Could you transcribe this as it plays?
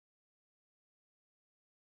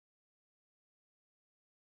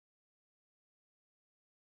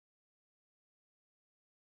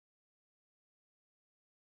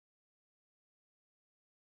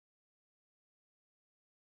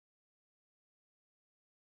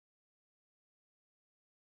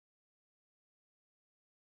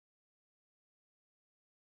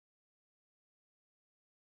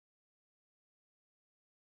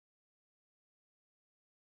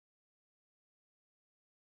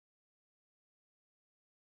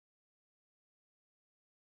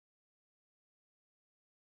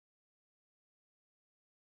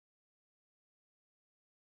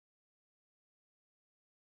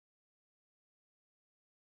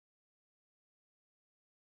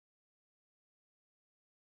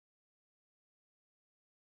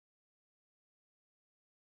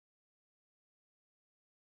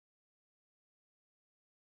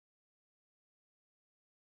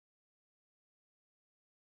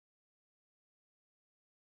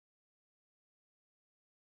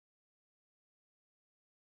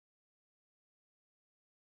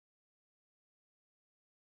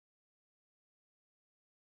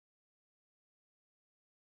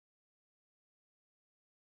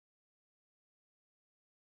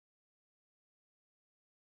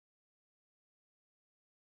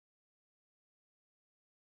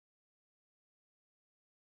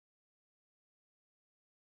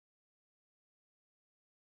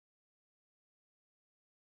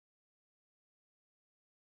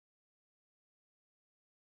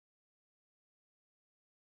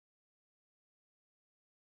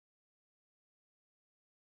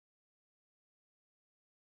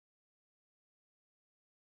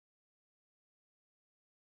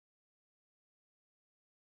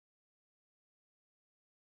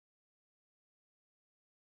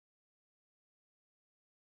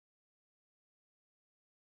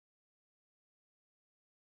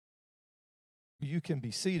you can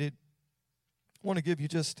be seated. I want to give you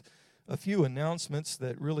just a few announcements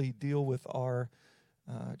that really deal with our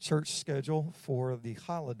church schedule for the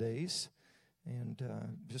holidays. And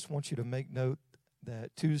just want you to make note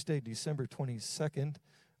that Tuesday, December 22nd,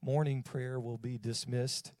 morning prayer will be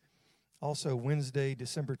dismissed. Also, Wednesday,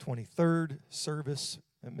 December 23rd, service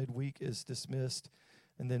at midweek is dismissed.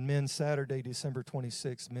 And then men's Saturday, December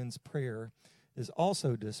 26th, men's prayer is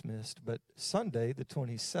also dismissed. But Sunday, the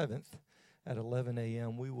 27th, at 11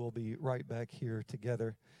 a.m., we will be right back here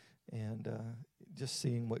together and just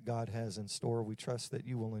seeing what God has in store. We trust that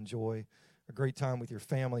you will enjoy a great time with your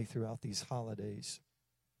family throughout these holidays.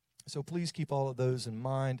 So please keep all of those in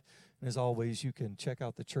mind. And as always, you can check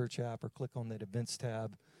out the church app or click on that events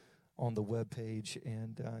tab on the web page,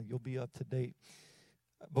 and you'll be up to date.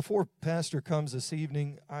 Before Pastor comes this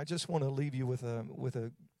evening, I just want to leave you with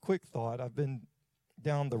a quick thought. I've been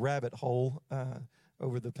down the rabbit hole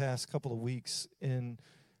over the past couple of weeks in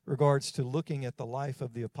regards to looking at the life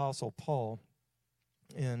of the Apostle Paul.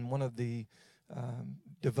 In one of the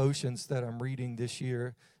devotions that I'm reading this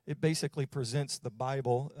year, it basically presents the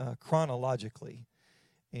Bible chronologically.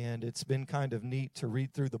 And it's been kind of neat to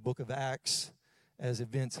read through the book of Acts as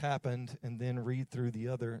events happened, and then read through the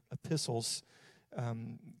other epistles,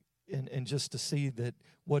 and just to see that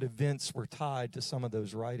what events were tied to some of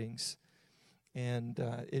those writings. And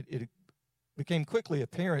it became quickly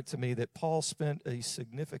apparent to me that Paul spent a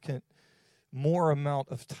significant more amount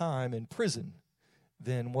of time in prison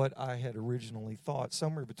than what I had originally thought,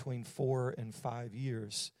 somewhere between 4 and 5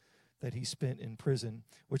 years that he spent in prison,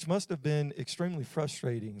 which must have been extremely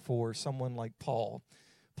frustrating for someone like Paul.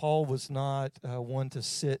 Paul was not one to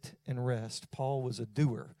sit and rest. Paul was a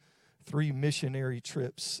doer. 3 missionary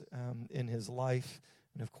trips in his life,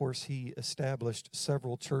 and of course he established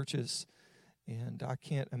several churches. And I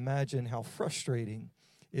can't imagine how frustrating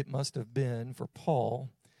it must have been for Paul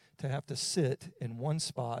to have to sit in one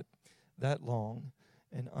spot that long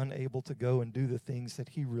and unable to go and do the things that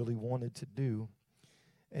he really wanted to do.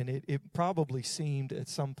 And it probably seemed at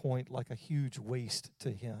some point like a huge waste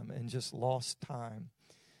to him and just lost time.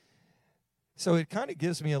 So it kind of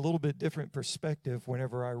gives me a little bit different perspective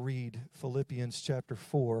whenever I read Philippians chapter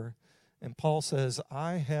 4. And Paul says,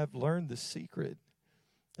 I have learned the secret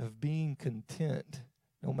of being content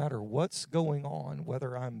no matter what's going on,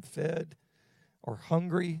 whether I'm fed or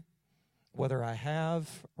hungry, whether I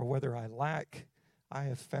have or whether I lack. I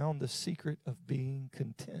have found the secret of being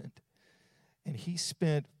content. And he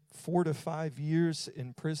spent 4 to 5 years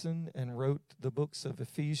in prison and wrote the books of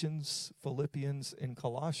Ephesians, Philippians, and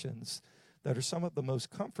Colossians that are some of the most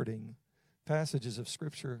comforting passages of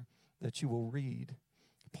Scripture that you will read.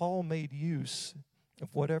 Paul made use of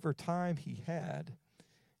whatever time he had,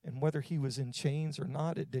 and whether he was in chains or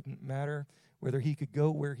not, it didn't matter. Whether he could go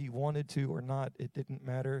where he wanted to or not, it didn't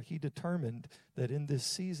matter. He determined that in this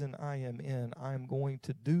season I am in, I'm going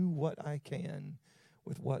to do what I can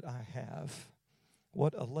with what I have.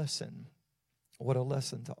 What a lesson. What a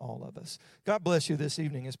lesson to all of us. God bless you this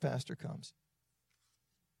evening as Pastor comes.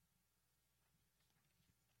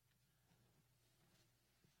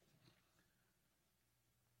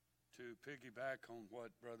 To piggyback on what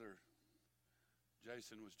Brother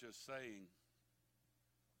Jason was just saying,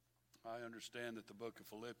 I understand that the book of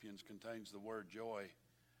Philippians contains the word joy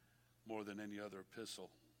more than any other epistle.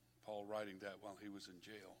 Paul writing that while he was in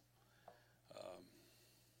jail.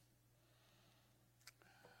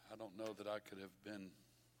 I don't know that I could have been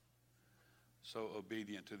so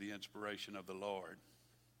obedient to the inspiration of the Lord,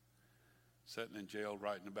 sitting in jail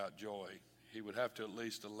writing about joy. He would have to at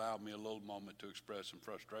least allow me a little moment to express some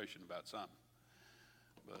frustration about something.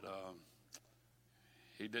 But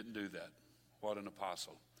he didn't do that. What an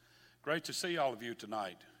apostle. Great to see all of you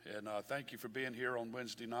tonight. And thank you for being here on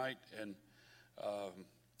Wednesday night and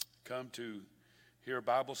come to hear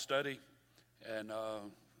Bible study. And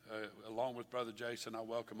along with Brother Jason, I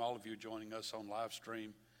welcome all of you joining us on live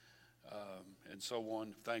stream and so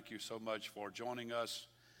on. Thank you so much for joining us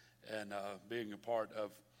and being a part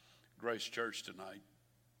of Grace Church tonight.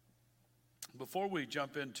 Before we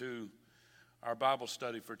jump into our Bible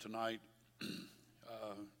study for tonight,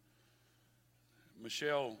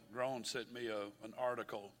 Michelle Groen sent me an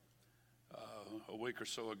article a week or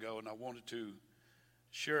so ago, and I wanted to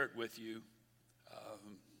share it with you.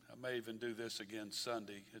 I may even do this again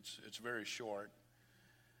Sunday. It's very short.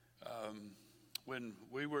 When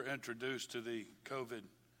we were introduced to the COVID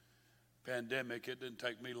pandemic, it didn't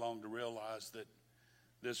take me long to realize that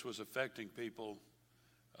this was affecting people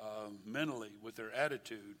mentally with their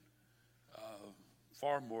attitude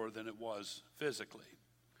far more than it was physically.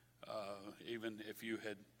 Even if you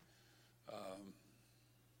had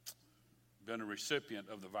been a recipient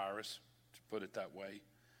of the virus, to put it that way.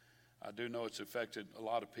 I do know it's affected a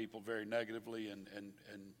lot of people very negatively and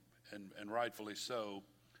rightfully so.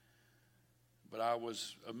 But I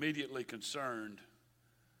was immediately concerned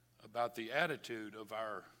about the attitude of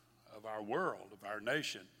our world, of our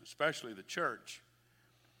nation, especially the church.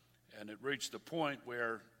 And it reached the point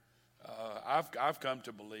where I've come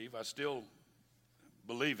to believe, I still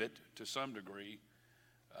believe it to some degree,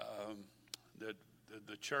 that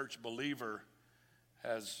the church believer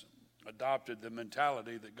has adopted the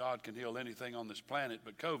mentality that God can heal anything on this planet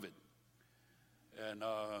but COVID. And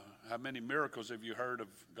how many miracles have you heard of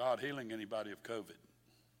God healing anybody of COVID?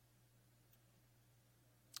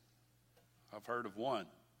 I've heard of one.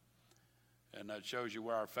 And that shows you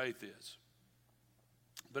where our faith is.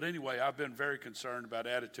 But anyway, I've been very concerned about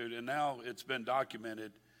attitude, and now it's been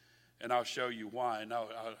documented, and I'll show you why. Now,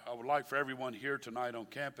 I would like for everyone here tonight on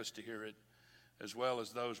campus to hear it, as well as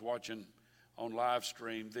those watching on live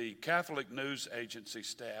stream. The Catholic News Agency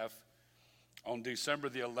staff on December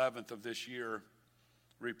the 11th of this year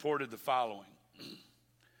reported the following.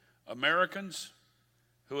 Americans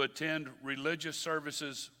who attend religious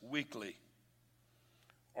services weekly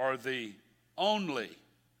are the only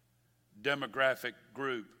demographic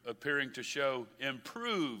group appearing to show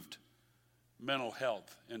improved mental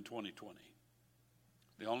health in 2020.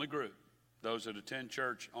 The only group, those that attend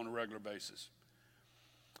church on a regular basis.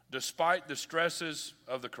 Despite the stresses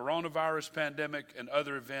of the coronavirus pandemic and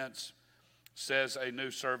other events, says a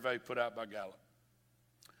new survey put out by Gallup.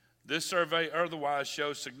 This survey otherwise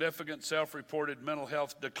shows significant self-reported mental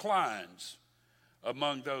health declines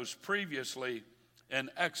among those previously in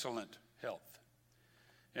excellent health.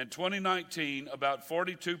 In 2019, about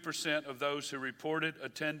 42% of those who reported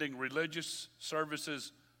attending religious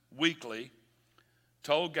services weekly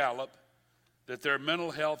told Gallup that their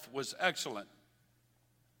mental health was excellent.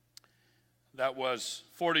 That was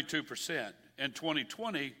 42%. In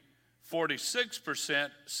 2020, 46%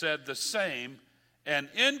 said the same, an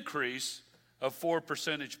increase of 4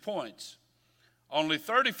 percentage points. Only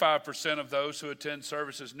 35% of those who attend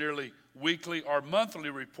services nearly weekly or monthly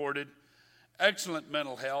reported excellent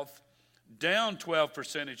mental health, down 12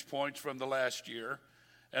 percentage points from the last year.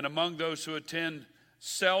 And among those who attend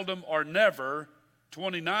seldom or never,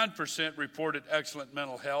 29% reported excellent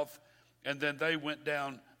mental health, and then they went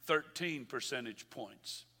down 13 percentage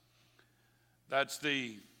points. That's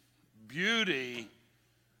the beauty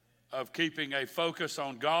of keeping a focus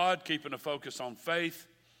on God, keeping a focus on faith.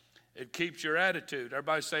 It keeps your attitude.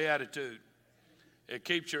 Everybody say attitude. It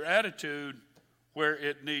keeps your attitude where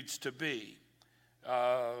it needs to be.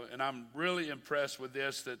 And I'm really impressed with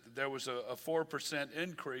this, that there was a 4%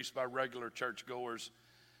 increase by regular churchgoers,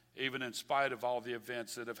 even in spite of all the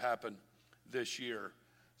events that have happened this year.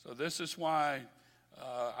 So this is why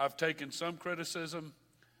I've taken some criticism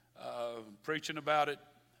preaching about it.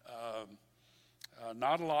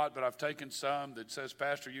 Not a lot, but I've taken some that says,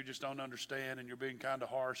 Pastor, you just don't understand, and you're being kind of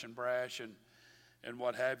harsh and brash and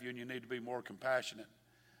what have you, and you need to be more compassionate.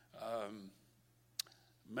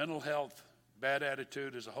 Mental health, bad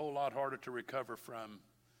attitude is a whole lot harder to recover from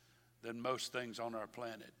than most things on our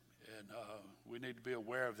planet. And we need to be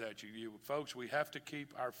aware of that. You folks, we have to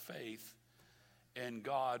keep our faith in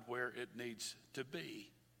God where it needs to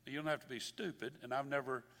be. You don't have to be stupid, and I've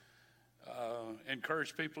never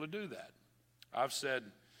encouraged people to do that. I've said,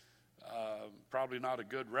 probably not a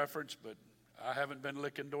good reference, but I haven't been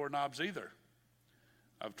licking doorknobs either.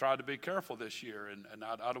 I've tried to be careful this year, and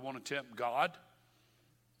I don't want to tempt God.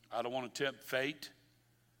 I don't want to tempt fate,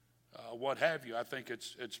 what have you. I think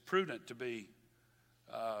it's prudent to be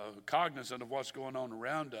cognizant of what's going on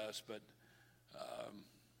around us, but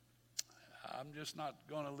I'm just not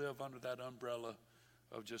going to live under that umbrella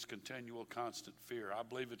of just continual, constant fear. I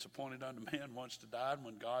believe it's appointed unto man once to die, and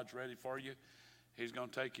when God's ready for you, he's going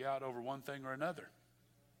to take you out over one thing or another.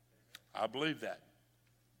 I believe that.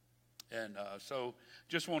 And so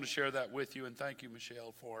just want to share that with you, and thank you,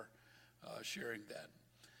 Michelle, for sharing that.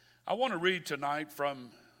 I want to read tonight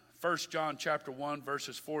from 1 John chapter 1,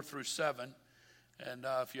 verses 4 through 7. And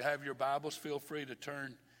if you have your Bibles, feel free to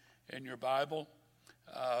turn in your Bible.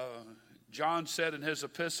 John said in his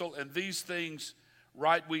epistle, and these things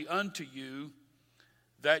write we unto you,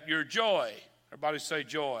 that your joy, everybody say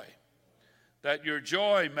joy, that your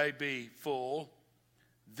joy may be full.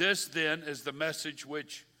 This then is the message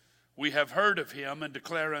which we have heard of him and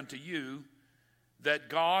declare unto you, that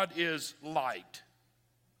God is light,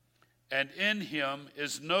 and in him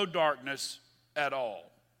is no darkness at all.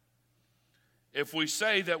 If we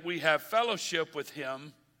say that we have fellowship with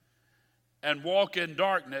him and walk in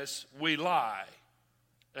darkness, we lie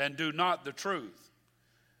and do not the truth.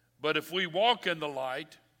 But if we walk in the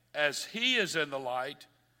light, as he is in the light,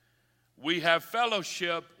 we have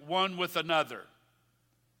fellowship one with another.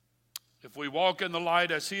 If we walk in the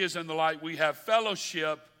light as he is in the light, we have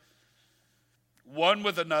fellowship one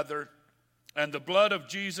with another, and the blood of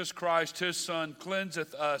Jesus Christ, his Son,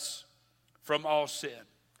 cleanseth us from all sin.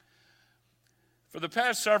 For the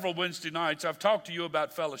past several Wednesday nights, I've talked to you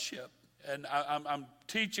about fellowship, and I'm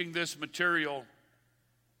teaching this material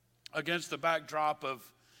against the backdrop of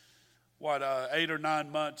 8 or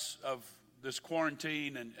 9 months of this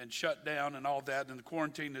quarantine and shutdown and all that, and the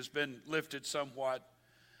quarantine has been lifted somewhat,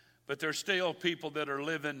 but there's still people that are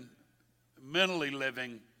mentally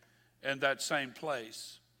living in that same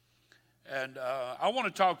place. And I want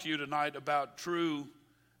to talk to you tonight about true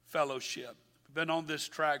fellowship. We've been on this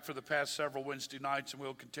track for the past several Wednesday nights, and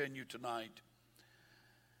we'll continue tonight.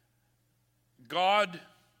 God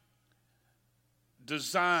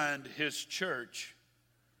designed his church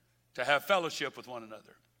to have fellowship with one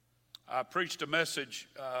another. I preached a message,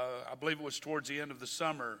 I believe it was towards the end of the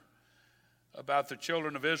summer, about the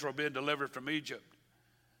children of Israel being delivered from Egypt.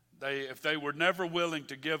 If they were never willing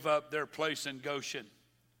to give up their place in Goshen,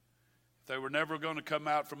 if they were never going to come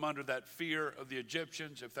out from under that fear of the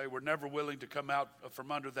Egyptians, if they were never willing to come out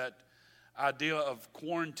from under that idea of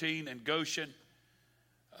quarantine and Goshen,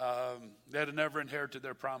 they'd have never inherited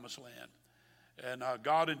their promised land. And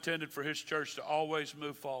God intended for his church to always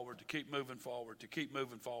move forward, to keep moving forward, to keep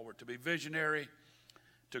moving forward, to be visionary,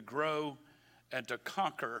 to grow, and to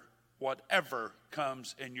conquer whatever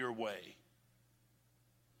comes in your way.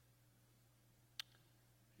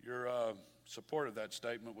 Your support of that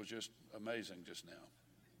statement was just amazing just now.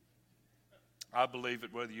 I believe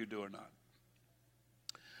it whether you do or not.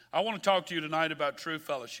 I want to talk to you tonight about true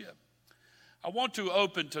fellowship. I want to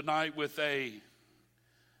open tonight with a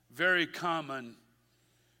very common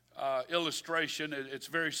illustration. It's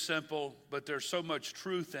very simple, but there's so much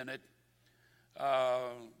truth in it.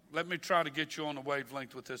 Let me try to get you on a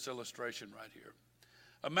wavelength with this illustration right here.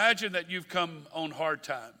 Imagine that you've come on hard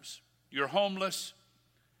times. You're homeless.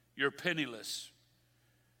 You're penniless.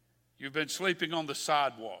 You've been sleeping on the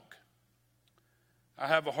sidewalk. I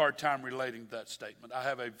have a hard time relating to that statement. I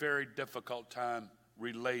have a very difficult time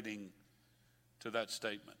relating to that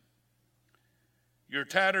statement. Your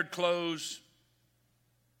tattered clothes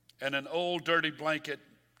and an old dirty blanket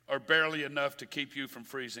are barely enough to keep you from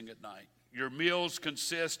freezing at night. Your meals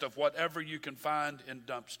consist of whatever you can find in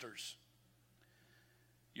dumpsters.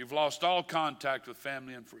 You've lost all contact with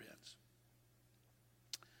family and friends.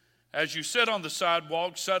 As you sit on the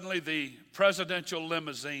sidewalk, suddenly the presidential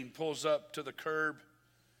limousine pulls up to the curb.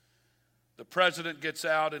 The president gets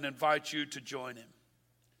out and invites you to join him.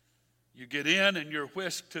 You get in and you're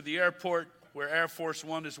whisked to the airport where Air Force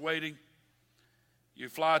One is waiting. You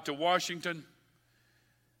fly to Washington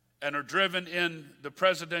and are driven in the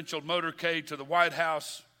presidential motorcade to the White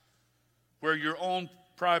House, where your own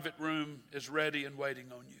private room is ready and waiting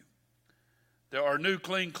on you. There are new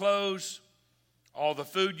clean clothes, all the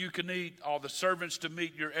food you can eat, all the servants to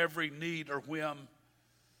meet your every need or whim.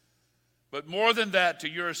 But more than that, to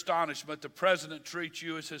your astonishment, the president treats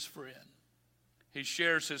you as his friend. He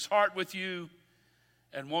shares his heart with you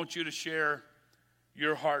and wants you to share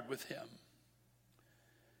your heart with him.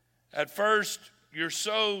 At first, you're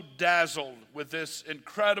so dazzled with this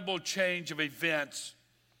incredible change of events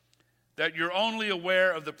that you're only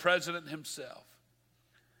aware of the president himself.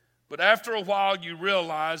 But after a while, you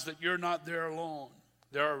realize that you're not there alone.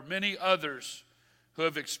 There are many others who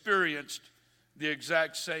have experienced the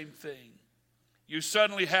exact same thing. You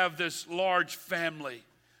suddenly have this large family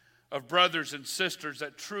of brothers and sisters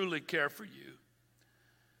that truly care for you.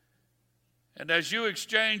 And as you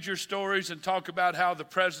exchange your stories and talk about how the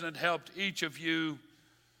president helped each of you,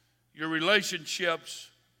 your relationships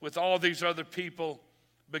with all these other people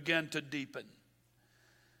begin to deepen.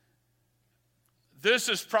 This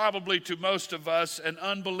is probably to most of us an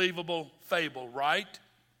unbelievable fable, right?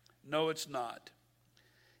 No, it's not.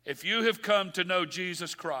 If you have come to know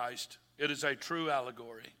Jesus Christ, it is a true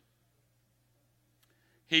allegory.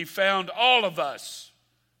 He found all of us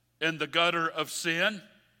in the gutter of sin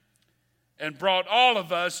and brought all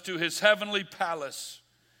of us to his heavenly palace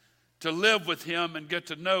to live with him and get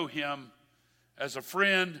to know him as a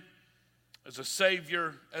friend, as a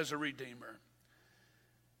Savior, as a Redeemer.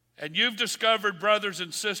 And you've discovered brothers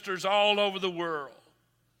and sisters all over the world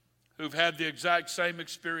who've had the exact same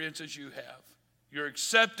experience as you have. You're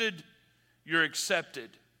accepted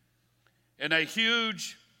in a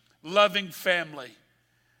huge, loving family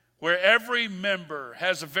where every member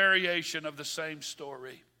has a variation of the same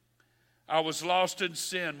story. I was lost in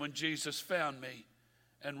sin when Jesus found me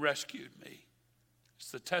and rescued me. It's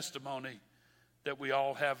the testimony that we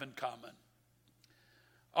all have in common.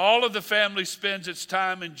 All of the family spends its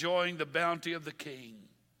time enjoying the bounty of the King,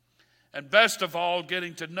 and best of all,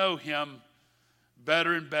 getting to know him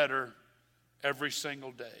better and better every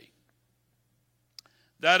single day.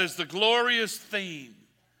 That is the glorious theme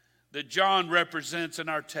that John represents in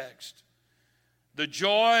our text. The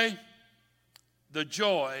joy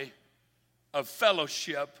of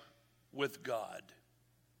fellowship with God.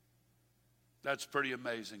 That's pretty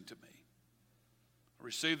amazing to me. I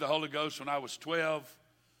received the Holy Ghost when I was 12.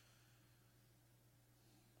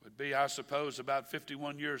 Would be, I suppose, about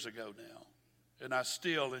 51 years ago now. And I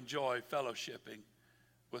still enjoy fellowshipping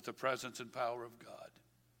with the presence and power of God.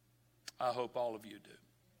 I hope all of you do.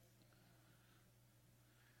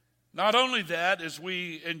 Not only that, as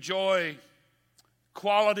we enjoy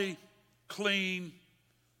quality, clean,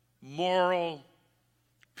 moral,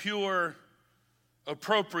 pure,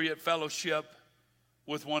 appropriate fellowship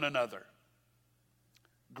with one another.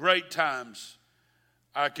 Great times.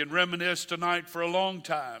 I can reminisce tonight for a long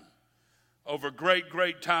time over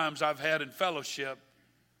great times I've had in fellowship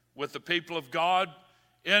with the people of God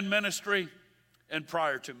in ministry and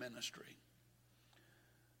prior to ministry.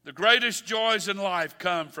 The greatest joys in life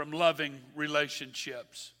come from loving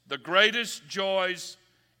relationships. The greatest joys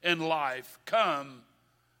in life come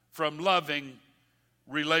from loving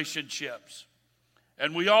relationships.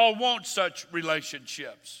 And we all want such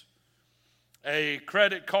relationships. A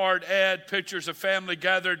credit card ad pictures a family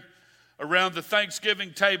gathered around the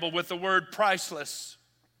Thanksgiving table with the word priceless.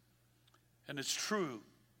 And it's true.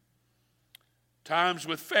 Times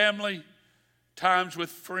with family, times with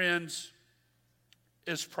friends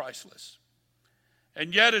is priceless.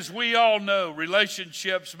 And yet, as we all know,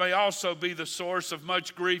 relationships may also be the source of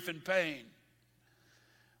much grief and pain.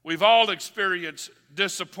 We've all experienced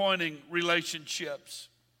disappointing relationships.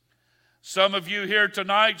 Some of you here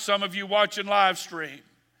tonight, some of you watching live stream,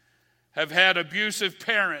 have had abusive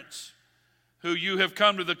parents who you have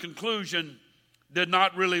come to the conclusion did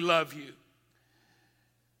not really love you.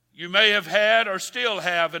 You may have had or still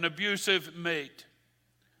have an abusive mate.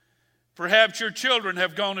 Perhaps your children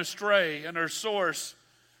have gone astray and are a source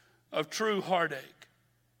of true heartache.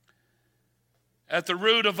 At the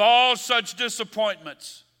root of all such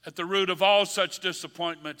disappointments,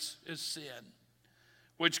 is sin,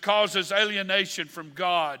 which causes alienation from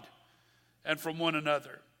God and from one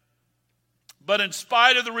another. But in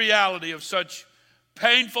spite of the reality of such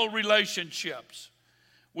painful relationships,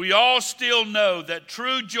 we all still know that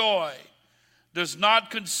true joy does not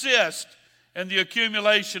consist in the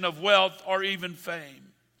accumulation of wealth or even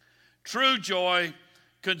fame. True joy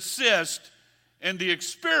consists in the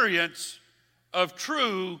experience of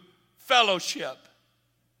true fellowship.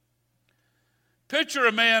 Picture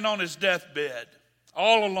a man on his deathbed,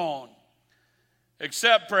 all alone,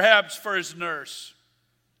 except perhaps for his nurse.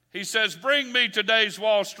 He says, "Bring me today's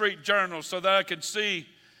Wall Street Journal so that I can see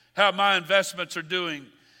how my investments are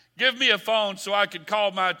doing. Give me a phone so I can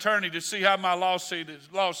call my attorney to see how my lawsuit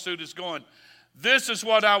is going." This is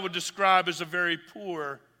what I would describe as a very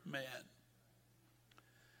poor man.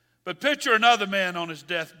 But picture another man on his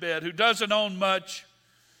deathbed who doesn't own much,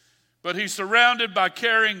 but he's surrounded by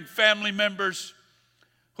caring family members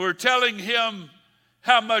who are telling him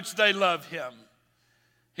how much they love him.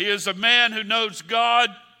 He is a man who knows God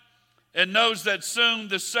and knows that soon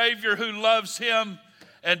the Savior who loves him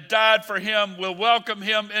and died for him will welcome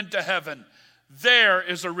him into heaven. There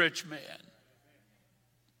is a rich man.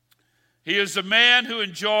 He is a man who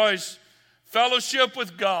enjoys fellowship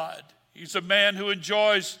with God. He's a man who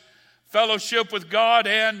enjoys fellowship with God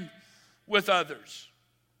and with others.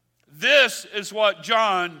 This is what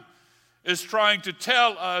John is trying to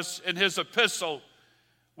tell us in his epistle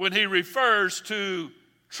when he refers to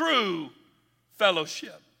true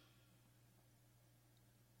fellowship.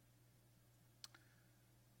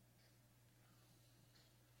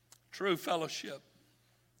 True fellowship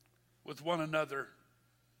with one another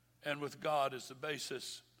and with God is the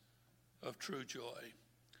basis of true joy.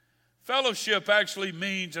 Fellowship actually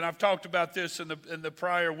means, and I've talked about this in the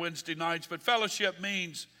prior Wednesday nights, but fellowship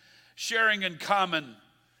means sharing in common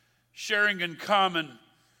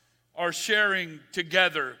or sharing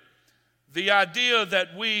together. The idea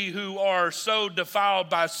that we who are so defiled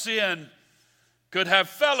by sin could have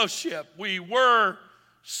fellowship. We were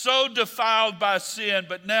so defiled by sin,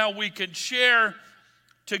 but now we can share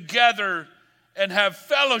together and have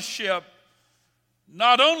fellowship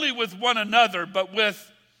not only with one another, but with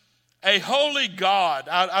a holy God.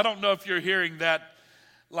 I don't know if you're hearing that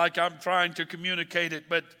like I'm trying to communicate it,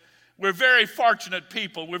 but we're very fortunate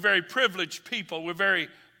people. We're very privileged people. We're very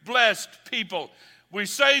blessed people. we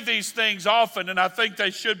say these things often, and I think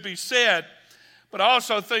they should be said, but I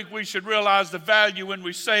also think we should realize the value when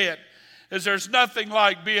we say it, is there's nothing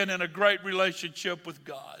like being in a great relationship with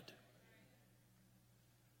God.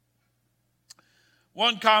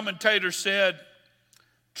 One commentator said,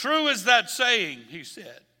 "True is that saying," he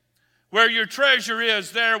said, "where your treasure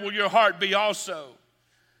is, there will your heart be also.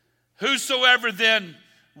 Whosoever then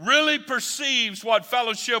really perceives what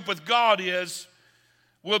fellowship with God is,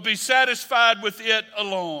 will be satisfied with it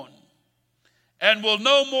alone, and will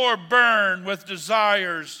no more burn with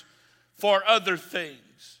desires for other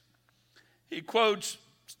things." He quotes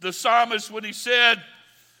the psalmist when he said,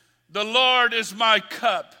 "The Lord is my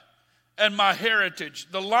cup and my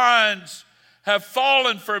heritage. The lines have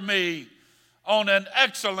fallen for me on an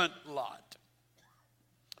excellent lot."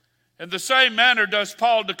 In the same manner does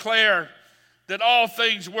Paul declare that all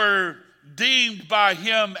things were deemed by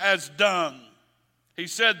him as dung. He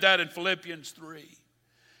said that in Philippians 3.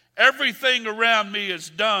 Everything around me is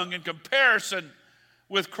dung in comparison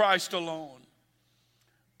with Christ alone.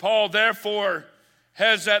 Paul, therefore,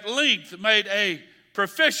 has at length made a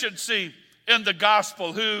proficiency in the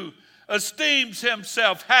gospel, who esteems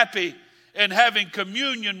himself happy in having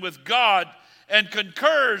communion with God and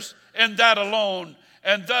concurs in that alone,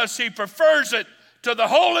 and thus he prefers it to the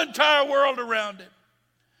whole entire world around him.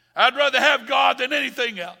 I'd rather have God than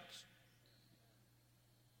anything else.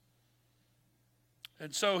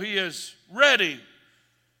 And so he is ready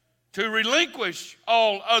to relinquish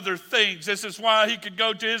all other things. This is why he could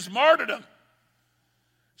go to his martyrdom,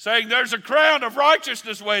 saying, "There's a crown of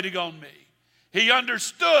righteousness waiting on me." He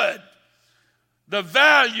understood the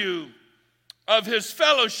value of his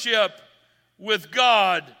fellowship with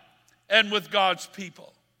God and with God's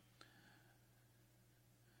people.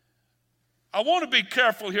 I want to be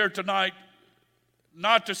careful here tonight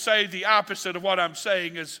not to say the opposite of what I'm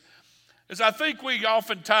saying, is I think we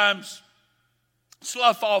oftentimes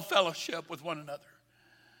slough off fellowship with one another.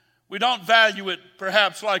 We don't value it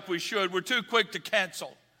perhaps like we should. We're too quick to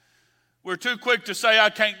cancel. We're too quick to say, "I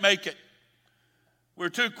can't make it." We're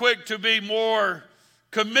too quick to be more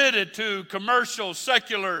committed to commercial,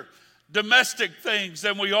 secular, domestic things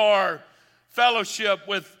than we are fellowship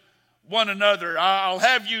with one another. I'll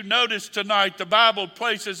have you notice tonight the Bible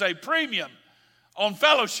places a premium on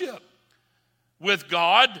fellowship with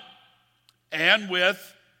God and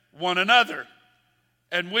with one another.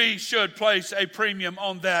 And we should place a premium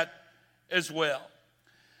on that as well.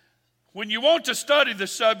 When you want to study the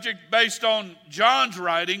subject based on John's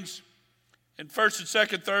writings in 1st and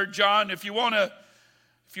 2nd, 3rd John, if you want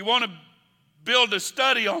to build a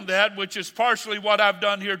study on that, which is partially what I've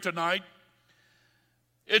done here tonight,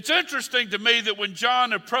 it's interesting to me that when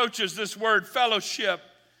John approaches this word fellowship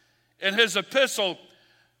in his epistle,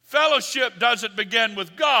 fellowship doesn't begin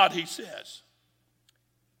with God, he says.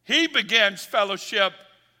 He begins fellowship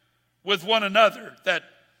with one another. That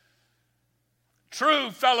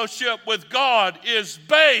true fellowship with God is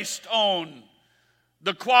based on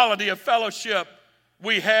the quality of fellowship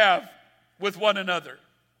we have with one another.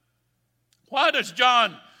 Why does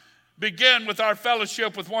John begin with our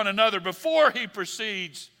fellowship with one another before he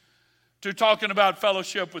proceeds to talking about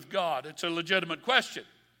fellowship with God? It's a legitimate question.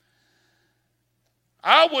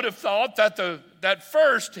 I would have thought that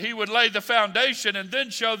first he would lay the foundation and then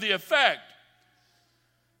show the effect.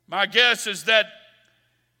 My guess is that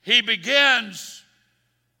he begins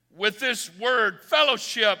with this word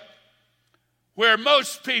fellowship where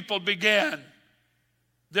most people began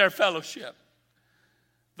their fellowship.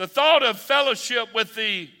 The thought of fellowship with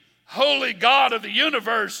the holy God of the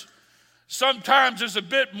universe sometimes is a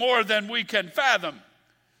bit more than we can fathom.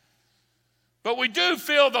 But we do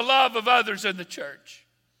feel the love of others in the church.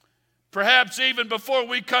 Perhaps even before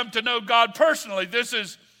we come to know God personally. This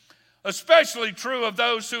is especially true of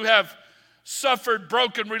those who have suffered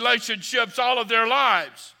broken relationships all of their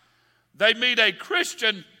lives. They meet a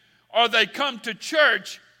Christian or they come to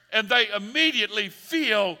church and they immediately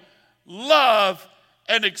feel love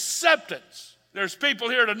and acceptance. There's people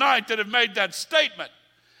here tonight that have made that statement.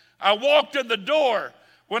 I walked in the door.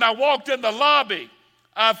 When I walked in the lobby,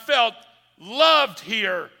 I felt loved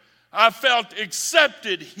here. I felt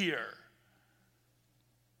accepted here.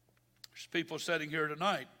 There's people sitting here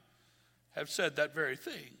tonight have said that very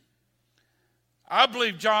thing. I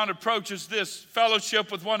believe John approaches this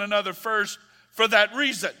fellowship with one another first for that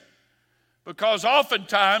reason. Because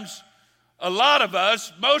oftentimes, a lot of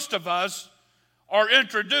us, most of us, are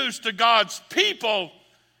introduced to God's people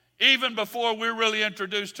even before we're really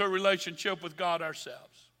introduced to a relationship with God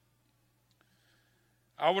ourselves.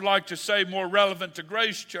 I would like to say, more relevant to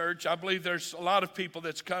Grace Church, I believe there's a lot of people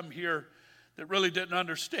that's come here that really didn't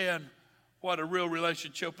understand what a real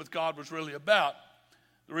relationship with God was really about.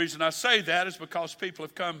 The reason I say that is because people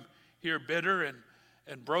have come here bitter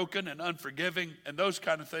and broken and unforgiving and those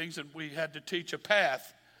kind of things, and we had to teach a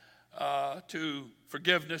path to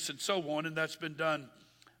forgiveness and so on, and that's been done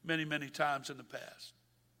many, many times in the past.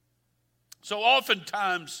 So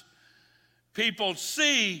oftentimes people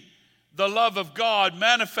see the love of God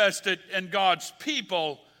manifested in God's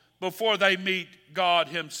people before they meet God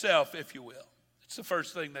himself, if you will. It's the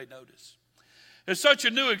first thing they notice. It's such a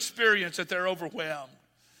new experience that they're overwhelmed.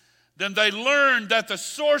 Then they learn that the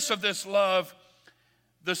source of this love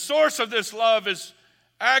is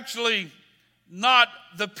actually not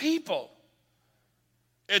the people.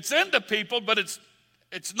 It's in the people, but it's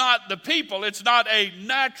not the people. It's not a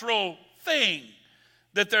natural thing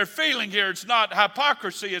that they're feeling here. It's not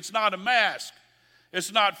hypocrisy. It's not a mask.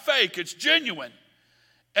 It's not fake. It's genuine.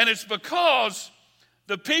 And it's because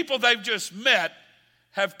the people they've just met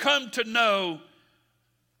have come to know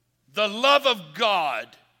the love of God.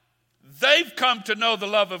 They've come to know the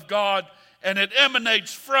love of God, and it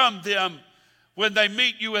emanates from them when they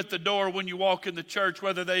meet you at the door, when you walk in the church,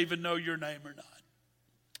 whether they even know your name or not.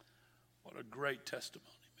 What a great testimony,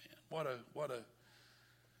 man.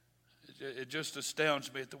 It just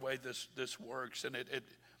astounds me at the way this works, and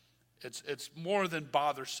it's more than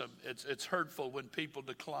bothersome. It's hurtful when people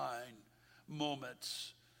decline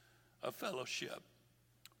moments of fellowship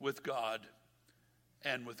with God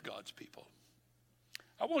and with God's people.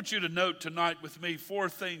 I want you to note tonight with me 4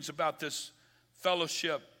 things about this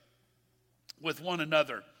fellowship with one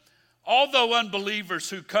another. Although unbelievers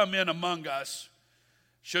who come in among us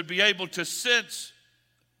should be able to sense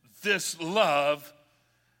this love,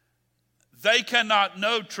 they cannot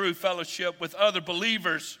know true fellowship with other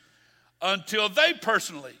believers until they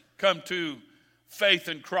personally come to faith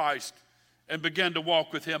in Christ and begin to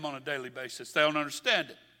walk with him on a daily basis. They don't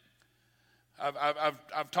understand it.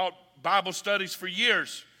 I've taught Bible studies for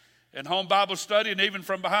years, and home Bible study, and even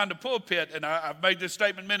from behind the pulpit, and I've made this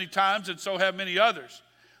statement many times, and so have many others,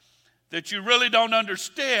 that you really don't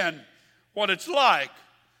understand what it's like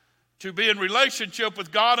to be in relationship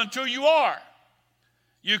with God until you are.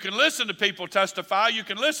 You can listen to people testify, you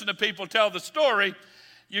can listen to people tell the story,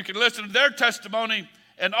 you can listen to their testimony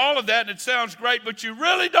and all of that, and it sounds great, but you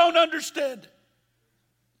really don't understand it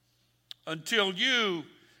until you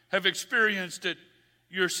have experienced it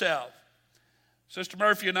yourself. Sister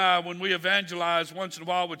Murphy and I, when we evangelize, once in a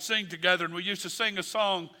while would sing together, and we used to sing a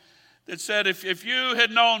song that said, if you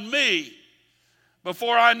had known me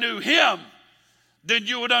before I knew him, then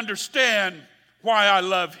you would understand why I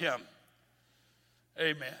love him.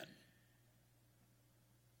 Amen.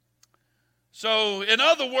 So, in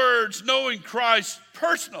other words, knowing Christ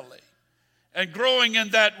personally and growing in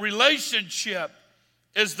that relationship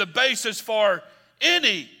is the basis for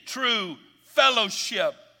any true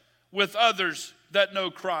fellowship with others that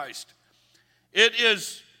know Christ. It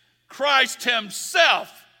is Christ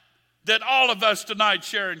himself that all of us tonight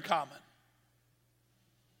share in common.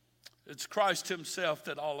 It's Christ himself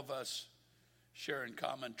that all of us share in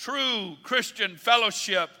common. True Christian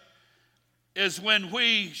fellowship is when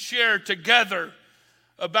we share together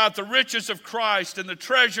about the riches of Christ and the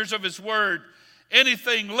treasures of his word.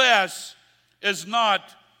 Anything less is not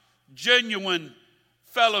genuine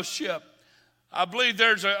fellowship. I believe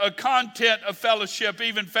there's a content of fellowship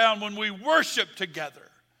even found when we worship together.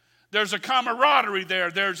 There's a camaraderie there.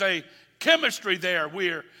 There's a chemistry there.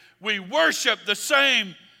 We worship the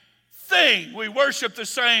same thing. We worship the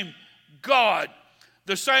same God.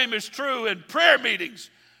 The same is true in prayer meetings.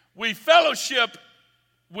 We fellowship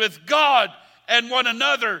with God and one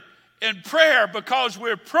another in prayer because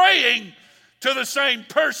we're praying to the same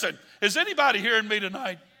person. Is anybody hearing me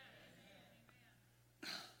tonight?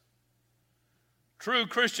 True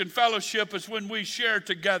Christian fellowship is when we share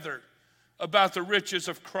together about the riches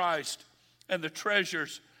of Christ and the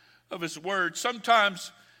treasures of his word.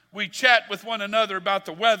 Sometimes we chat with one another about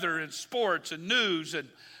the weather and sports and news, and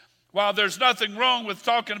while there's nothing wrong with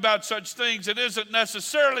talking about such things, it isn't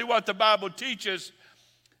necessarily what the Bible teaches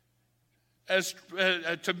as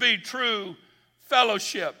to be true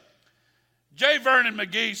fellowship. J. Vernon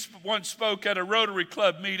McGee once spoke at a Rotary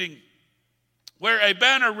Club meeting where a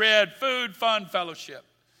banner read, "Food, Fun, Fellowship."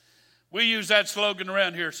 We use that slogan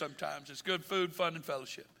around here sometimes. It's good food, fun, and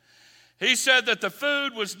fellowship. He said that the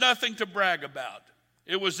food was nothing to brag about.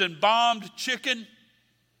 It was embalmed chicken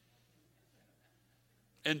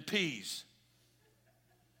and peas.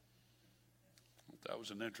 That was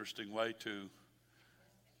an interesting way to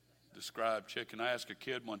describe chicken. I asked a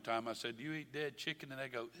kid one time, I said, "Do you eat dead chicken?" And they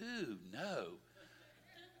go, "Ooh, no."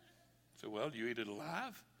 I said, "Well, do you eat it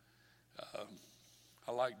alive?"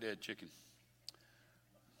 I like dead chicken.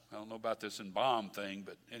 I don't know about this embalmed thing,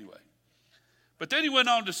 but anyway. But then he went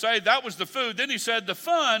on to say that was the food. Then he said the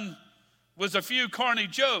fun was a few corny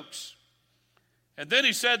jokes. And then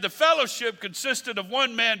he said the fellowship consisted of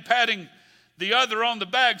one man patting the other on the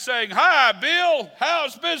back saying, "Hi, Bill,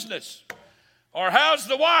 how's business?" Or "How's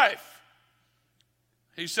the wife?"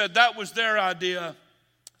 He said that was their idea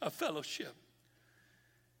of fellowship.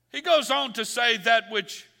 He goes on to say that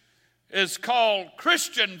which is called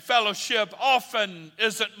Christian fellowship often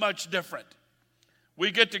isn't much different.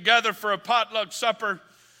 We get together for a potluck supper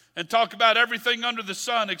and talk about everything under the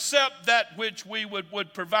sun except that which we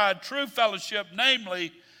would provide true fellowship,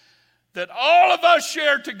 namely that all of us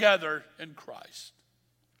share together in Christ.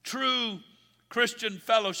 True Christian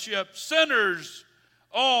fellowship centers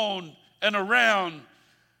on and around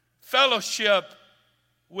fellowship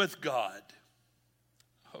with God.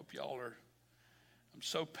 I hope y'all are, I'm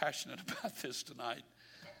so passionate about this tonight.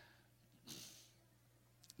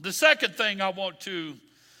 The second thing I want to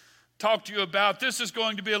talk to you about, this is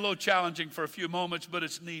going to be a little challenging for a few moments, but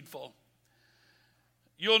it's needful.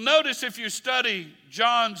 You'll notice if you study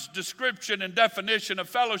John's description and definition of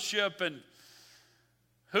fellowship and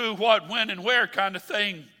who, what, when, and where kind of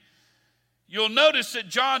thing, you'll notice that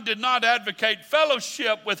John did not advocate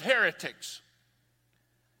fellowship with heretics.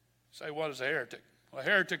 Say, what is a heretic? Well, a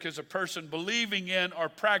heretic is a person believing in or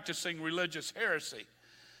practicing religious heresy,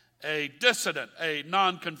 a dissident, a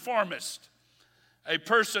nonconformist, a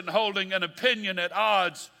person holding an opinion at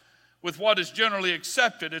odds with what is generally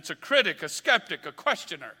accepted. It's a critic, a skeptic, a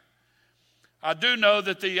questioner. I do know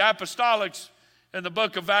that the apostolics in the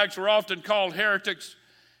book of Acts were often called heretics.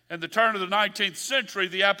 In the turn of the 19th century,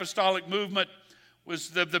 the apostolic movement was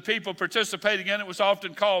the people participating in it was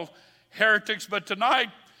often called heretics. But tonight,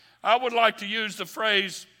 I would like to use the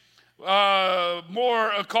phrase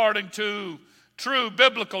more according to true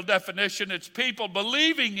biblical definition. It's people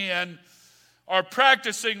believing in or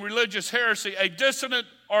practicing religious heresy, a dissident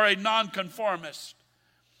or a nonconformist,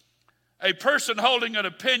 a person holding an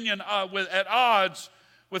opinion at odds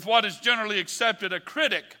with what is generally accepted, a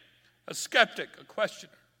critic, a skeptic, a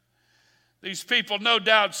questioner. These people no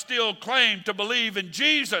doubt still claim to believe in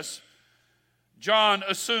Jesus, John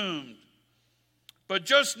assumed, but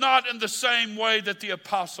just not in the same way that the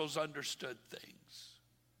apostles understood things.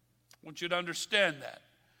 I want you to understand that.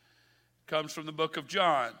 It comes from the book of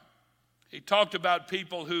John. He talked about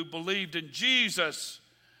people who believed in Jesus,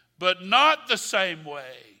 but not the same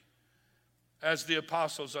way as the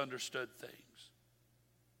apostles understood things.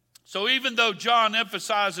 So even though John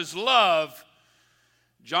emphasizes love,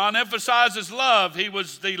 he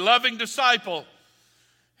was the loving disciple.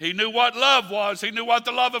 He knew what love was. He knew what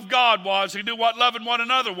the love of God was. He knew what loving one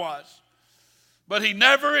another was. But he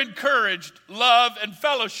never encouraged love and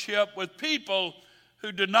fellowship with people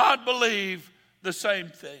who do not believe the same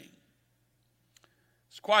thing.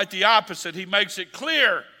 It's quite the opposite. He makes it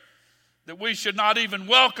clear that we should not even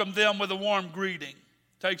welcome them with a warm greeting.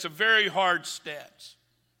 Takes a very hard stance.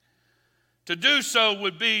 To do so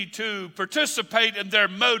would be to participate in their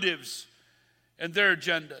motives and their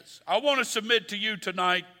agendas. I want to submit to you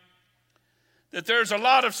tonight that there's a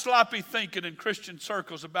lot of sloppy thinking in Christian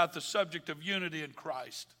circles about the subject of unity in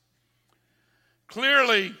Christ.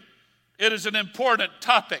 Clearly, it is an important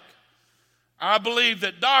topic. I believe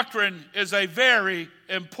that doctrine is a very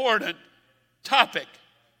important topic.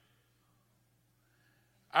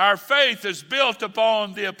 Our faith is built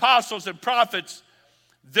upon the apostles and prophets.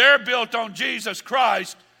 They're built on Jesus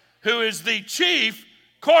Christ, who is the chief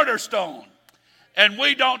cornerstone. And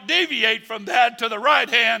we don't deviate from that to the right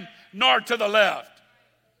hand nor to the left.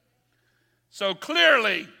 So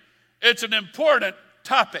clearly, it's an important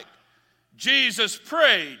topic. Jesus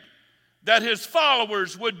prayed that his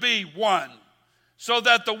followers would be one, so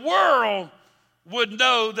that the world would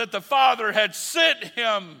know that the Father had sent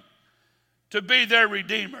him to be their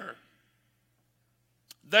Redeemer.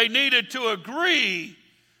 They needed to agree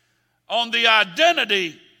on the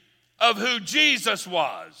identity of who Jesus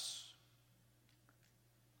was.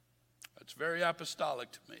 That's very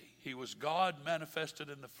apostolic to me. He was God manifested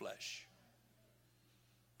in the flesh,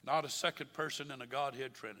 not a second person in a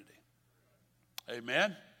Godhead Trinity.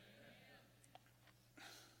 Amen?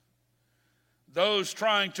 Those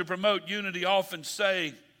trying to promote unity often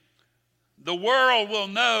say, the world will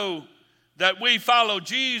know that we follow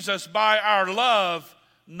Jesus by our love,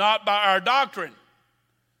 not by our doctrine.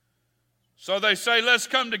 So they say, let's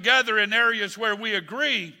come together in areas where we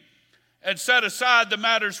agree and set aside the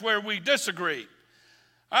matters where we disagree.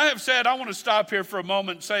 I have said, I want to stop here for a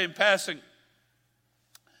moment and say in passing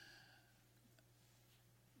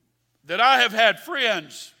that I have had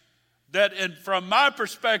friends that from my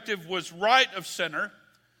perspective was right of center,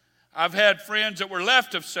 I've had friends that were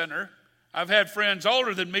left of center. I've had friends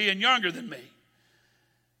older than me and younger than me.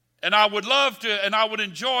 And I would love to, and I would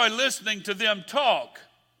enjoy listening to them talk.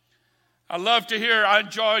 I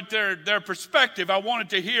enjoyed their perspective. I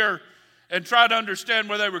wanted to hear and try to understand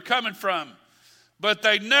where they were coming from. But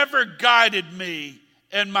they never guided me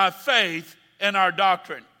in my faith and our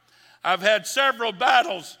doctrine. I've had several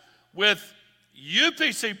battles with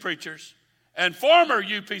UPC preachers and former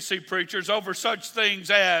UPC preachers over such things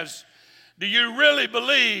as, do you really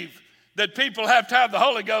believe that people have to have the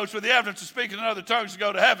Holy Ghost with the evidence of speaking in other tongues to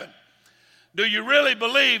go to heaven? Do you really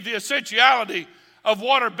believe the essentiality of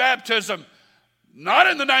water baptism, not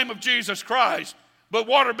in the name of Jesus Christ, but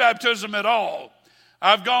water baptism at all?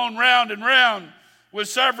 I've gone round and round with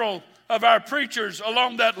several of our preachers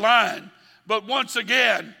along that line, but once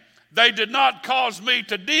again, they did not cause me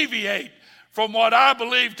to deviate from what I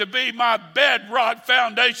believe to be my bedrock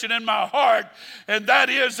foundation in my heart, and that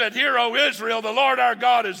is that, hear, O Israel, the Lord our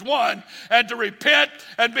God is one, and to repent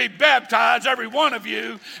and be baptized, every one of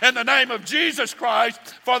you, in the name of Jesus Christ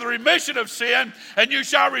for the remission of sin, and you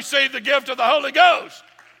shall receive the gift of the Holy Ghost.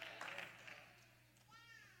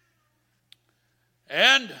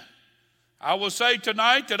 And I will say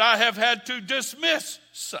tonight that I have had to dismiss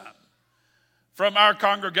some from our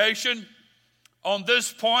congregation on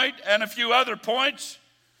this point and a few other points,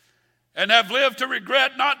 and have lived to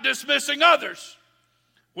regret not dismissing others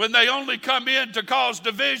when they only come in to cause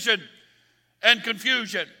division and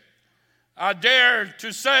confusion. I dare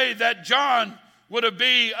to say that John would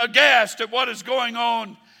be aghast at what is going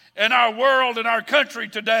on in our world and our country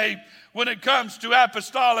today when it comes to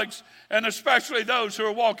apostolics, and especially those who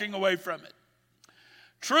are walking away from it.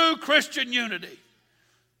 True Christian unity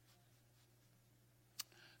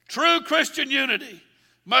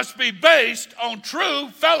must be based on true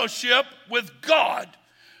fellowship with God,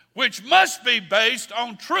 which must be based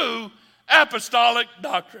on true apostolic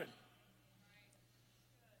doctrine.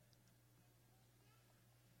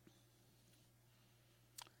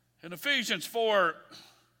 In Ephesians 4,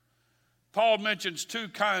 Paul mentions two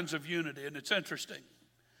kinds of unity, and it's interesting.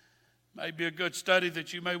 Maybe a good study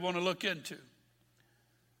that you may want to look into.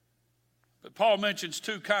 But Paul mentions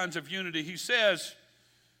two kinds of unity. He says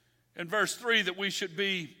in verse 3 that we should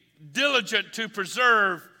be diligent to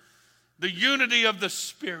preserve the unity of the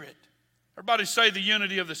Spirit. Everybody say the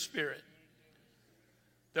unity of the Spirit.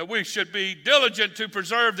 That we should be diligent to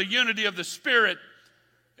preserve the unity of the Spirit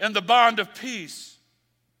in the bond of peace.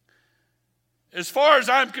 As far as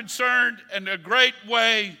I'm concerned, in a great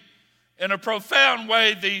way, in a profound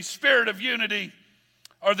way, the spirit of unity,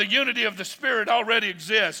 or the unity of the Spirit, already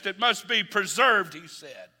exists. It must be preserved, he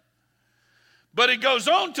said. But he goes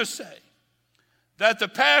on to say that the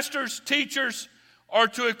pastors, teachers, are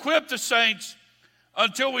to equip the saints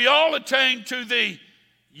until we all attain to the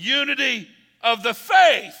unity of the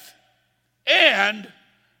faith and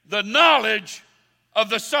the knowledge of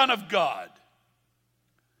the Son of God.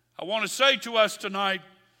 I want to say to us tonight,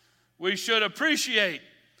 we should appreciate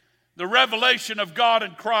the revelation of God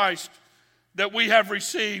in Christ that we have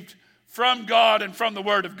received from God and from the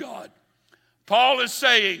Word of God. Paul is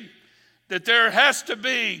saying that there has to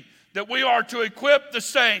be, that we are to equip the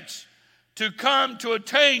saints to come to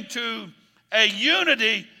attain to a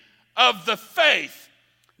unity of the faith,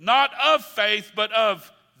 not of faith, but of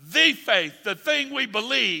the faith, the thing we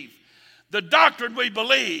believe, the doctrine we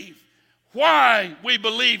believe, why we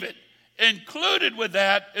believe it. Included with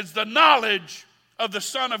that is the knowledge of the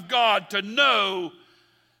Son of God, to know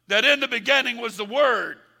that in the beginning was the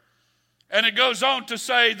Word. And it goes on to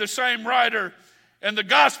say, the same writer in the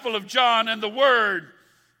Gospel of John, and the Word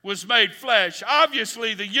was made flesh.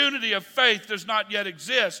 Obviously, the unity of faith does not yet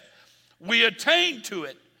exist. We attain to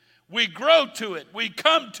it. We grow to it. We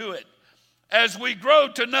come to it as we grow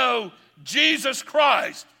to know Jesus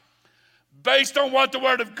Christ based on what the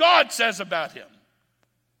Word of God says about Him.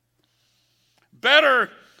 Better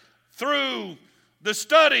through the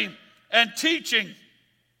study and teaching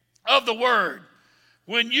of the Word.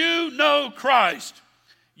 When you know Christ,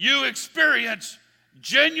 you experience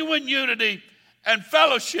genuine unity and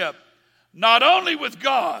fellowship, not only with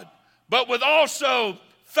God, but with also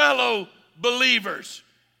fellow believers.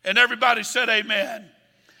 And everybody said amen.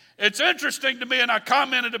 It's interesting to me, and I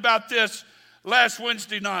commented about this last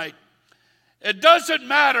Wednesday night. It doesn't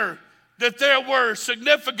matter that there were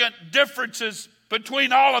significant differences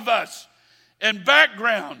between all of us in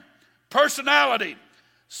background, personality,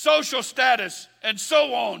 social status, and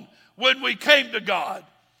so on when we came to God.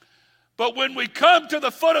 But when we come to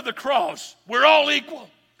the foot of the cross, we're all equal.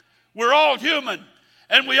 We're all human.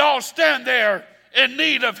 And we all stand there in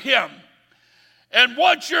need of Him. And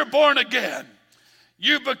once you're born again,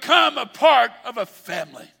 You become a part of a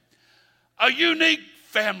family, a unique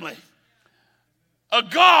family, a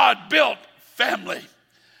God-built family,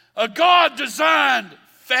 a God-designed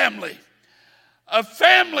family, a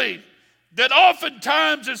family that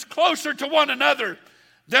oftentimes is closer to one another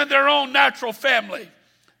than their own natural family.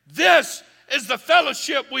 This is the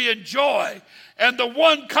fellowship we enjoy, and the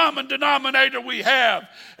one common denominator we have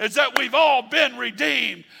is that we've all been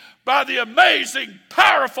redeemed by the amazing,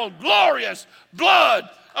 powerful, glorious blood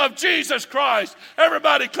of Jesus Christ.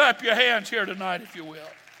 Everybody clap your hands here tonight, if you will.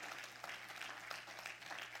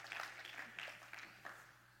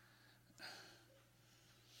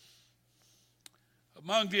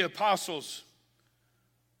 Among the apostles,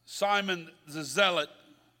 Simon the Zealot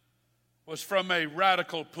was from a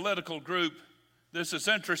radical political group. This is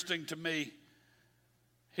interesting to me.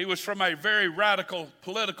 He was from a very radical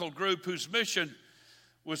political group whose mission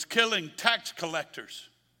was killing tax collectors.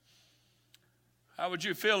 How would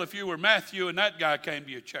you feel if you were Matthew and that guy came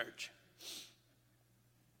to your church?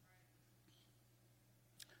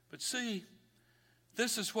 But see,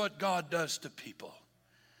 this is what God does to people.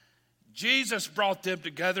 Jesus brought them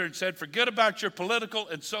together and said, forget about your political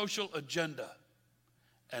and social agenda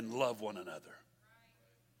and love one another.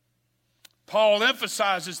 Paul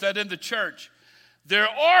emphasizes that in the church, there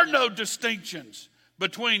are no distinctions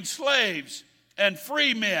between slaves and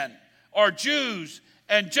free men or Jews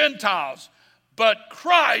and Gentiles, but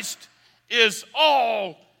Christ is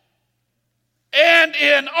all and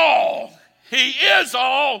in all. He is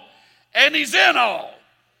all and he's in all.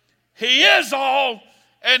 He is all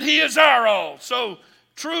and he is our all. So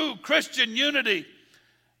true Christian unity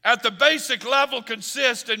at the basic level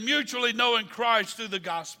consists in mutually knowing Christ through the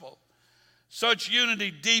gospel. Such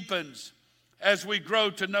unity deepens as we grow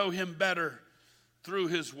to know him better through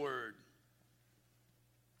his word.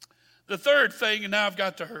 The third thing, and now I've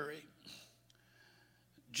got to hurry.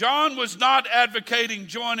 John was not advocating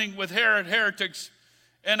joining with heretics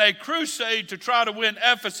in a crusade to try to win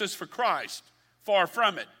Ephesus for Christ. Far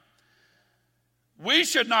from it. We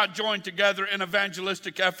should not join together in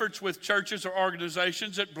evangelistic efforts with churches or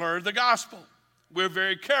organizations that blur the gospel. We're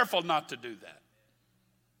very careful not to do that.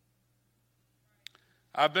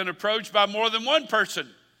 I've been approached by more than one person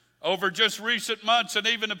over just recent months and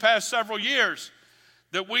even the past several years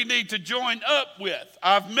that we need to join up with.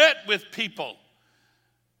 I've met with people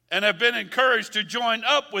and have been encouraged to join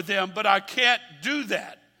up with them, but I can't do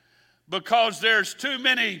that because there's too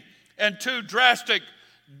many and too drastic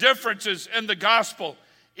differences in the gospel,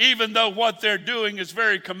 even though what they're doing is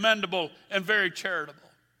very commendable and very charitable.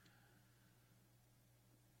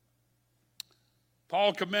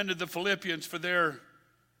 Paul commended the Philippians for their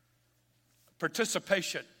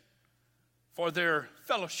participation, for their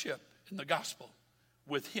fellowship in the gospel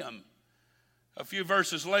with him. A few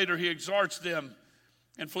verses later, he exhorts them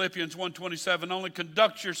in Philippians 1:27, only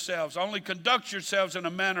conduct yourselves in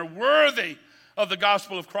a manner worthy of the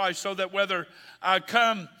gospel of Christ, so that whether I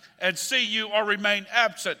come and see you or remain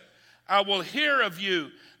absent, I will hear of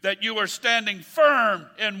you that you are standing firm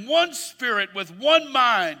in one spirit with one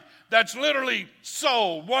mind. That's literally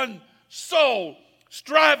soul, one soul,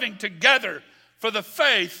 striving together for the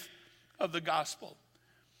faith of the gospel.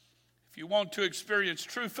 If you want to experience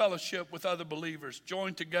true fellowship with other believers,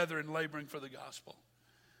 join together in laboring for the gospel.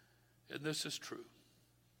 And this is true.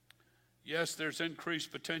 Yes, there's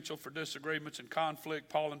increased potential for disagreements and conflict.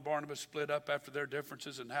 Paul and Barnabas split up after their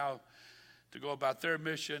differences and how to go about their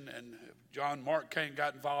mission, and John Mark Cain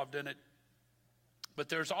got involved in it. But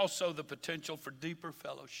there's also the potential for deeper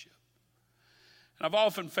fellowship. And I've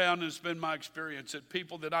often found, and it's been my experience, that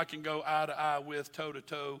people that I can go eye to eye with, toe to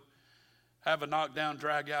toe, have a knockdown,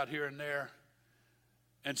 drag out here and there,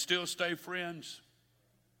 and still stay friends,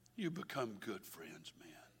 you become good friends, man.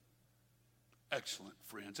 Excellent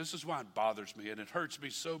friends. This is why it bothers me, and it hurts me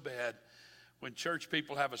so bad when church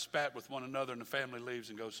people have a spat with one another and the family leaves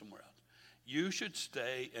and goes somewhere else. You should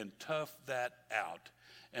stay and tough that out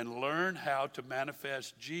and learn how to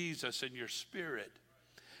manifest Jesus in your spirit.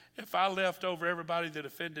 If I left over everybody that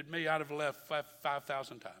offended me, I'd have left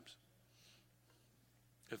 5,000 times,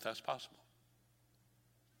 if that's possible.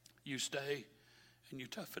 You stay and you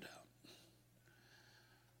tough it out.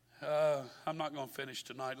 I'm not going to finish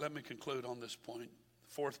tonight. Let me conclude on this point,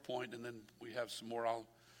 fourth point, and then we have some more I'll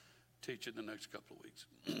teach in the next couple of weeks.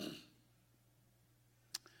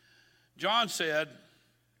 John said,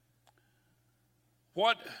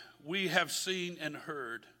 what we have seen and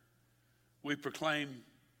heard, we proclaim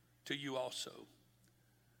to you also,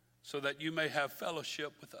 so that you may have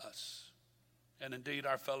fellowship with us. And indeed,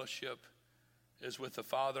 our fellowship is with the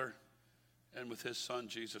Father and with his Son,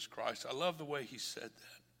 Jesus Christ. I love the way he said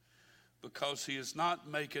that. because he is not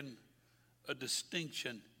making a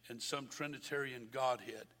distinction in some Trinitarian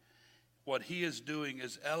Godhead. What he is doing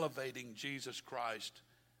is elevating Jesus Christ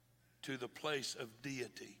to the place of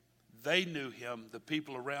deity. They knew him, the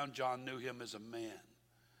people around John knew him as a man,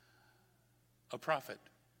 a prophet.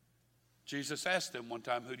 Jesus asked them one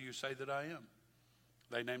time, who do you say that I am?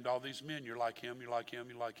 They named all these men. You're like him, you're like him,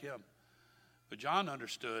 you're like him. But John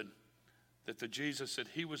understood that the Jesus that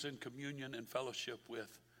he was in communion and fellowship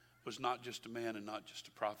with was not just a man and not just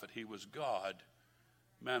a prophet. He was God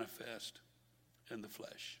manifest in the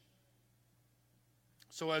flesh.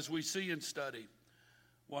 So as we see and study,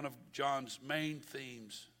 one of John's main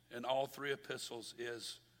themes in all three epistles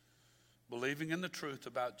is believing in the truth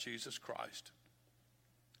about Jesus Christ.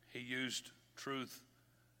 He used truth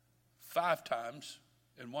 5 times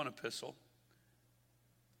in one epistle,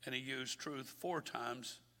 and he used truth 4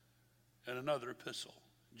 times in another epistle.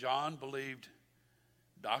 John believed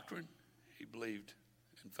doctrine, he believed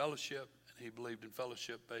in fellowship, and he believed in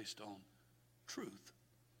fellowship based on truth.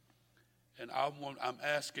 And I'm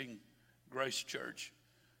asking Grace Church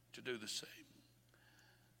to do the same.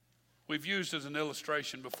 We've used as an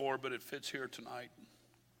illustration before, but it fits here tonight.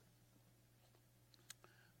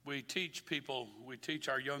 We teach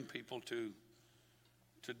our young people to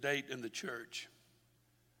date in the church.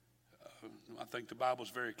 I think the Bible's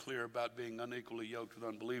very clear about being unequally yoked with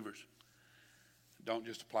unbelievers. Don't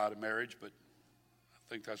just apply to marriage, but I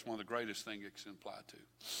think that's one of the greatest things it can apply to.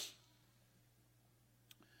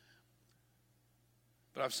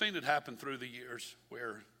 But I've seen it happen through the years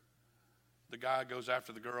where the guy goes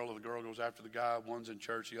after the girl or the girl goes after the guy. One's in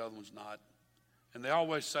church, the other one's not. And they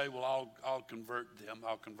always say, well, I'll convert them,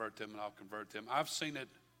 I'll convert them, and I'll convert them. I've seen it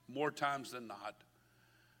more times than not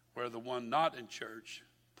where the one not in church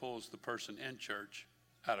pulls the person in church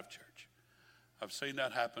out of church. I've seen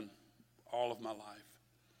that happen all of my life.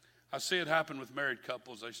 I see it happen with married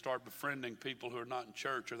couples. They start befriending people who are not in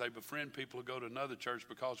church, or they befriend people who go to another church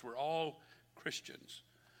because we're all Christians.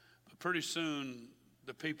 But pretty soon,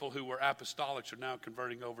 the people who were apostolics are now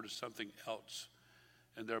converting over to something else,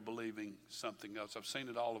 and they're believing something else. I've seen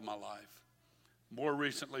it all of my life. More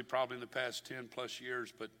recently, probably in the past 10 plus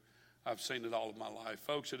years, but I've seen it all of my life.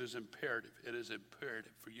 Folks, it is imperative. It is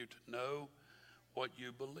imperative for you to know what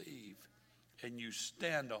you believe, and you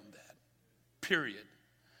stand on that, period.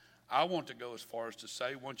 I want to go as far as to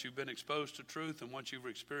say, once you've been exposed to truth and once you've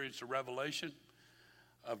experienced a revelation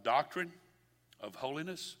of doctrine, of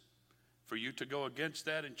holiness, for you to go against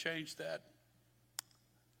that and change that,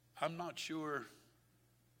 I'm not sure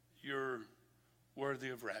you're worthy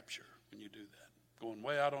of rapture when you do that. Going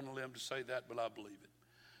way out on a limb to say that, but I believe it.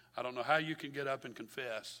 I don't know how you can get up and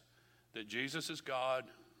confess that Jesus is God,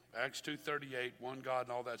 Acts 2:38, one God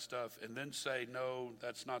and all that stuff, and then say, no,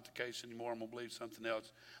 that's not the case anymore, I'm going to believe something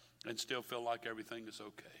else, and still feel like everything is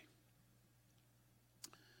okay.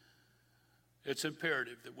 It's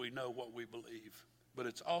imperative that we know what we believe, but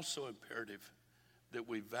it's also imperative that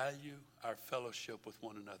we value our fellowship with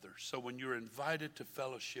one another. So when you're invited to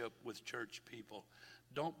fellowship with church people,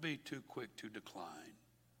 don't be too quick to decline.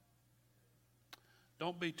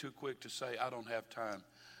 Don't be too quick to say, I don't have time.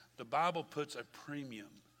 The Bible puts a premium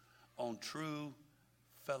on true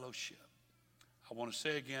fellowship. I want to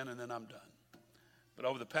say again, and then I'm done. But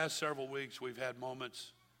over the past several weeks, we've had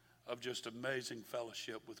moments of just amazing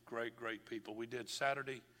fellowship with great, great people. We did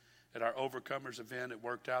Saturday at our Overcomers event. It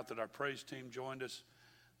worked out that our praise team joined us.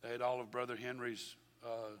 They had all of Brother Henry's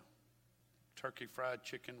turkey fried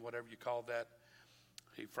chicken, whatever you call that.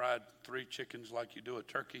 He fried 3 chickens like you do a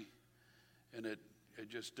turkey, and it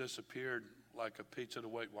just disappeared like a pizza at a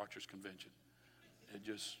Weight Watchers convention. It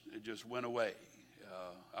just went away.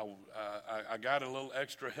 I got a little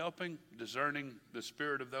extra helping, discerning the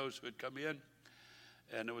spirit of those who had come in,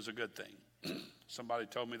 and it was a good thing. Somebody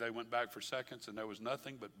told me they went back for seconds, and there was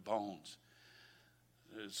nothing but bones.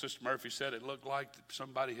 Sister Murphy said it looked like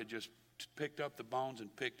somebody had just picked up the bones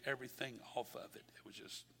and picked everything off of it. It was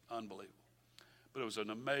just unbelievable. But it was an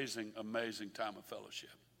amazing, amazing time of fellowship.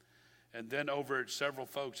 And then over several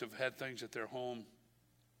folks have had things at their home,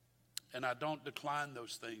 and I don't decline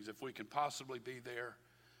those things. If we can possibly be there,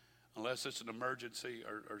 unless it's an emergency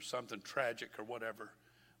or something tragic or whatever,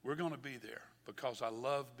 we're going to be there because I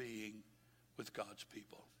love being with God's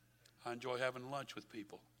people. I enjoy having lunch with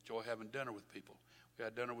people, enjoy having dinner with people. We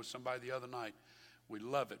had dinner with somebody the other night. We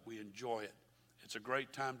love it. We enjoy it. It's a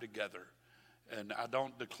great time together. And I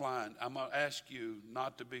don't decline. I'm going to ask you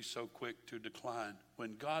not to be so quick to decline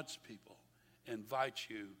when God's people invite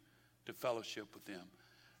you to fellowship with them.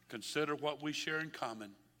 Consider what we share in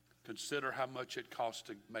common. Consider how much it costs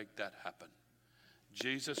to make that happen.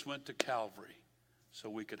 Jesus went to Calvary so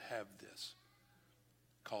we could have this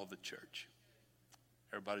called the church.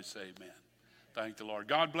 Everybody say amen. Thank the Lord.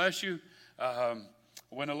 God bless you.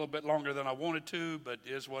 Went a little bit longer than I wanted to, but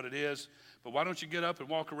it is what it is. But why don't you get up and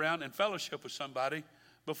walk around and fellowship with somebody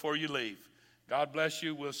before you leave? God bless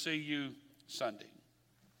you. We'll see you Sunday.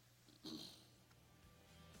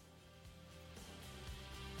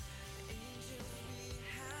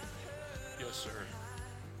 Yes, sir.